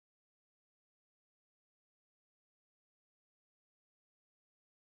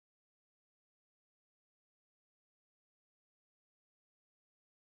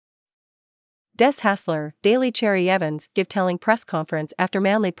Des Hasler, Daly Cherry-Evans give telling press conference after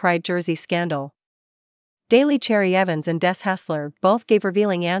Manly Pride jersey scandal. Daly Cherry-Evans and Des Hasler both gave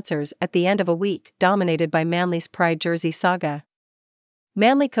revealing answers at the end of a week dominated by Manly's Pride jersey saga.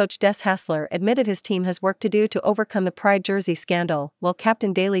 Manly coach Des Hasler admitted his team has work to do to overcome the Pride jersey scandal, while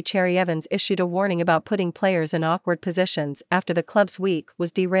captain Daly Cherry-Evans issued a warning about putting players in awkward positions after the club's week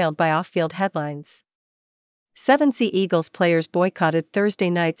was derailed by off-field headlines. 7 Sea Eagles players boycotted Thursday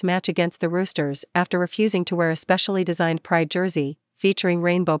night's match against the Roosters after refusing to wear a specially designed Pride jersey, featuring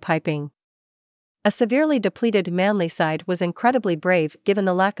rainbow piping. A severely depleted Manly side was incredibly brave given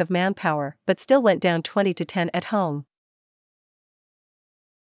the lack of manpower, but still went down 20-10 at home.